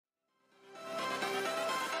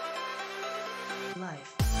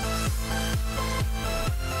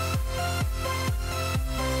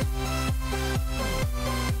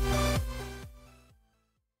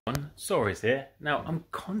Soulrise here. Now, I'm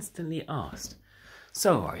constantly asked,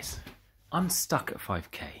 Soulrise, I'm stuck at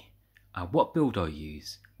 5k. What build do I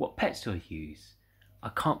use? What pets do I use? I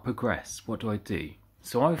can't progress. What do I do?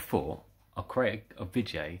 So I thought I'll create a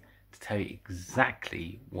video to tell you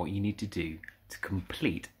exactly what you need to do to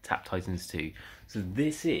complete Tap Titans 2. So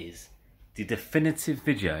this is the definitive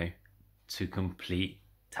video to complete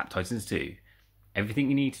Tap Titans 2. Everything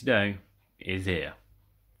you need to know is here.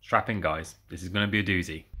 Strap in, guys. This is going to be a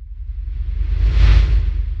doozy.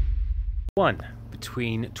 1.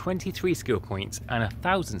 Between 23 skill points and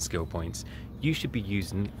 1,000 skill points, you should be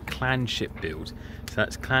using clan ship build. So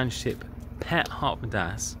that's clan ship Pet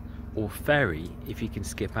Harpmadas or Fairy if you can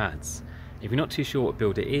skip ads. If you're not too sure what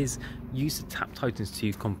build it is, use the Tap Titans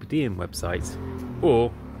 2 Compedium website or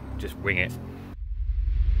just wing it.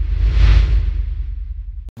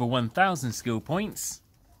 For 1,000 skill points,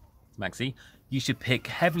 Maxi, you should pick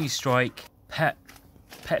Heavily Strike, Pet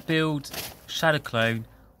Build, Shadow Clone,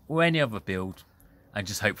 or any other build, and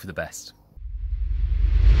just hope for the best.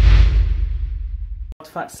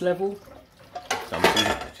 Artifacts level, so I'm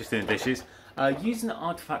just doing dishes. Using the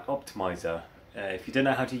artifact optimizer, if you don't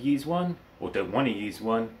know how to use one, or don't want to use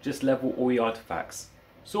one, just level all your artifacts.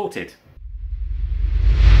 Sorted.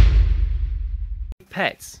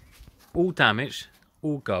 Pets, all damage,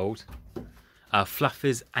 all gold,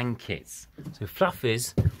 fluffers and kits. So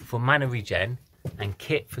fluffers for mana regen and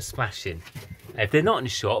kit for splashing. If they're not in the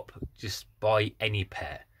shop, just buy any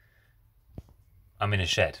pet. I'm in a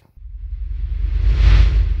shed.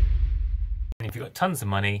 And if you've got tons of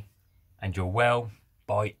money and you're well,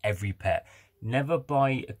 buy every pet. Never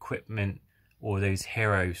buy equipment or those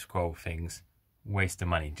hero scroll things. Waste of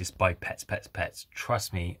money. Just buy pets, pets, pets.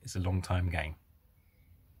 Trust me, it's a long time game.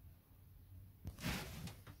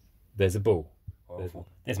 There's a ball.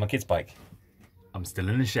 There's my kid's bike. I'm still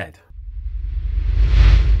in the shed.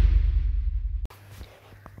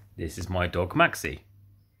 This is my dog Maxi.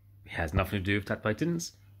 He has nothing to do with Tap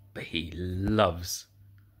Titans, but he loves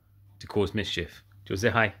to cause mischief. Do you want to say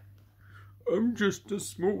hi? I'm just a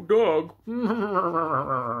small dog.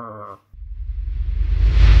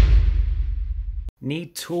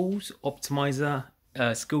 Need tools, optimizer,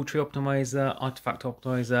 skill tree optimizer, artifact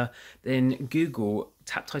optimizer, then Google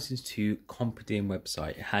Tap Titans 2 Compedium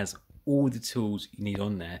website. It has all the tools you need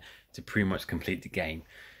on there to pretty much complete the game.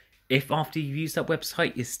 If after you've used that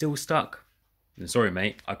website you're still stuck, then sorry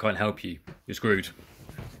mate, I can't help you. You're screwed.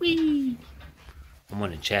 Whee! I'm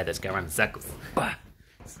on a chair that's going around in circles. For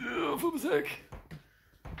a sec.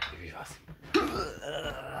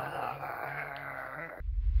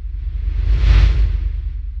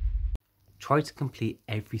 Try to complete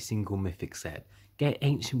every single mythic set. Get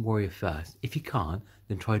Ancient Warrior first. If you can't,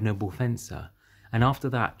 then try Noble Fencer. And after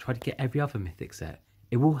that, try to get every other mythic set.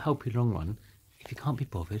 It will help you in the long run. If you can't be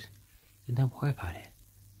bothered, then don't worry about it.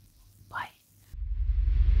 Bye.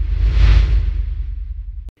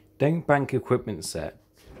 Don't bank equipment set.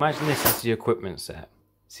 Imagine this is your equipment set.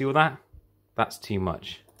 See all that? That's too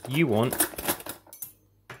much. You want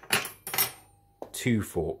 2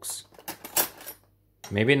 forks.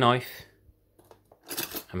 Maybe a knife.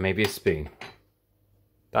 And maybe a spoon.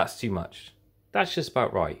 That's too much. That's just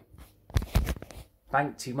about right.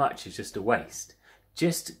 Bank too much is just a waste.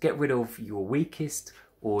 Just get rid of your weakest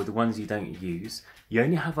or the ones you don't use. You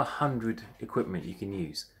only have 100 equipment you can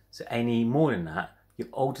use. So any more than that, your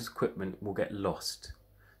oldest equipment will get lost.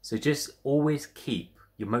 So just always keep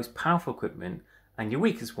your most powerful equipment and your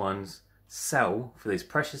weakest ones sell for those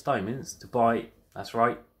precious diamonds to buy, that's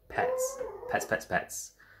right, pets. Pets, pets,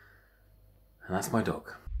 pets. And that's my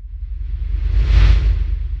dog.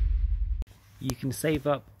 You can save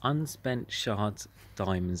up unspent shards,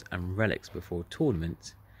 diamonds and relics before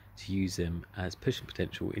tournament to use them as pushing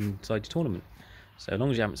potential inside your tournament. So as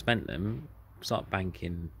long as you haven't spent them, start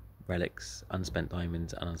banking relics, unspent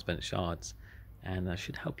diamonds and unspent shards, and that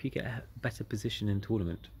should help you get a better position in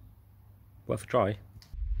tournament. Worth a try.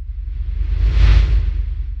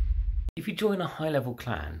 If you join a high level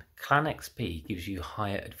clan, Clan XP gives you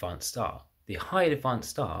higher advanced start. The higher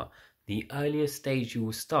advanced start, the earlier stage you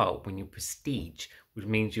will start when you're prestige, which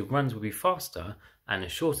means your runs will be faster, and the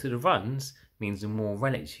shorter the runs means the more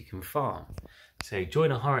relics you can farm. So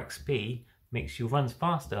join a higher XP makes your runs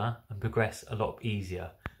faster and progress a lot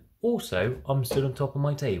easier. Also, I'm still on top of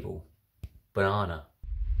my table. Banana.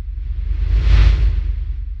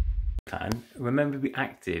 Clan, remember to be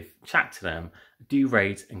active, chat to them, do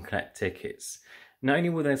raids and collect tickets. Not only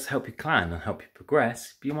will this help your clan and help you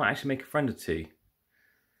progress, but you might actually make a friend or two.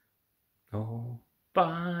 All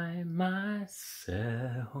by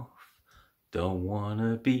myself, don't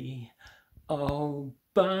wanna be all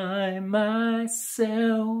by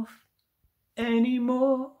myself.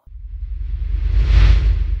 anymore.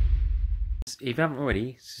 If you haven't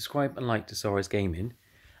already, subscribe and like to Soulrise Gaming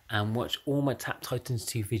and watch all my Tap Titans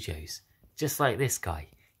 2 videos. Just like this guy.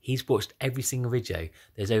 He's watched every single video.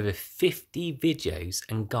 There's over 50 videos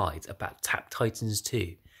and guides about Tap Titans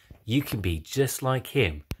 2. You can be just like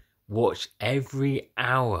him. Watch every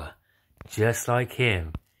hour. Just like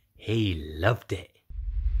him. He loved it.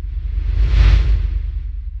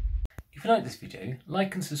 If you like this video,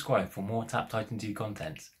 like and subscribe for more Tap Titan 2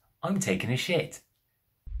 content. I'm taking a shit.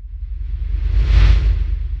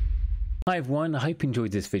 Hi everyone, I hope you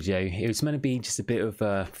enjoyed this video. It was meant to be just a bit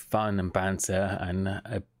of fun and banter and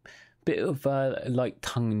a bit of like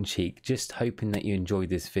tongue-in-cheek, just hoping that you enjoyed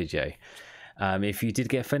this video. If you did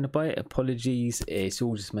get offended by it, apologies. It's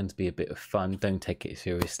all just meant to be a bit of fun. Don't take it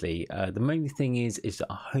seriously. The main thing is that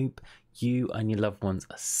I hope you and your loved ones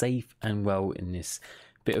are safe and well in this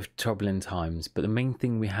bit of troubling times. But the main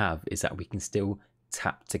thing we have is that we can still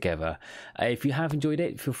tap together. If you have enjoyed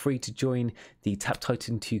it, feel free to join the Tap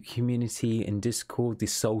Titan 2 community in Discord, the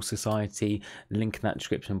Soul Society, link in that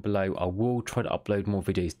description below. I will try to upload more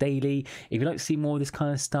videos daily. If you'd like to see more of this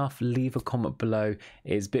kind of stuff, leave a comment below.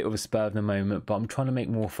 It's a bit of a spur of the moment, but I'm trying to make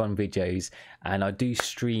more fun videos, and I do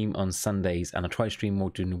stream on Sundays, and I try to stream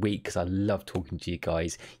more during the week because I love talking to you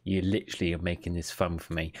guys. You literally are making this fun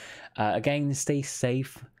for me. Again, stay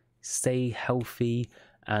safe, stay healthy,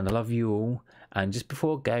 and I love you all. And just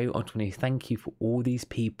before I go, I want to thank you for all these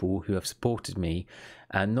people who have supported me,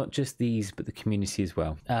 and not just these, but the community as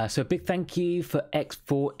well. So a big thank you for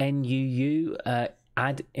X4NUU,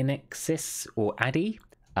 Adinexis or Addy,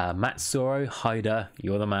 Matt Soro, Hyder,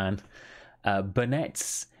 you're the man,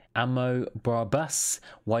 Burnett, Ammo Brabus,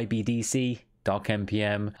 YBDC, Dark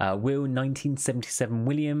MPM, Will 1977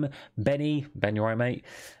 William, Benny, right mate,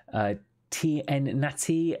 TN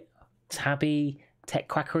Natty, Tabby, Tech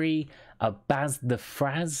Quackery, Baz the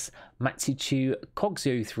Fraz, Matsuchu,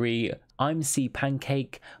 Cogs03, I'm C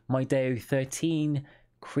Pancake, MyDeo13,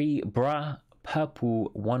 Cree Bra,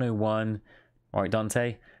 Purple 101, alright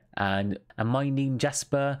Dante, and my name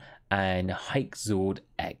Jasper, and Hike Zord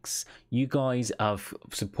X. You guys have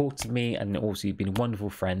supported me and also you've been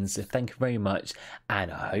wonderful friends, so thank you very much,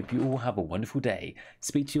 and I hope you all have a wonderful day.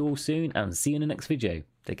 Speak to you all soon and see you in the next video.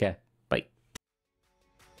 Take care.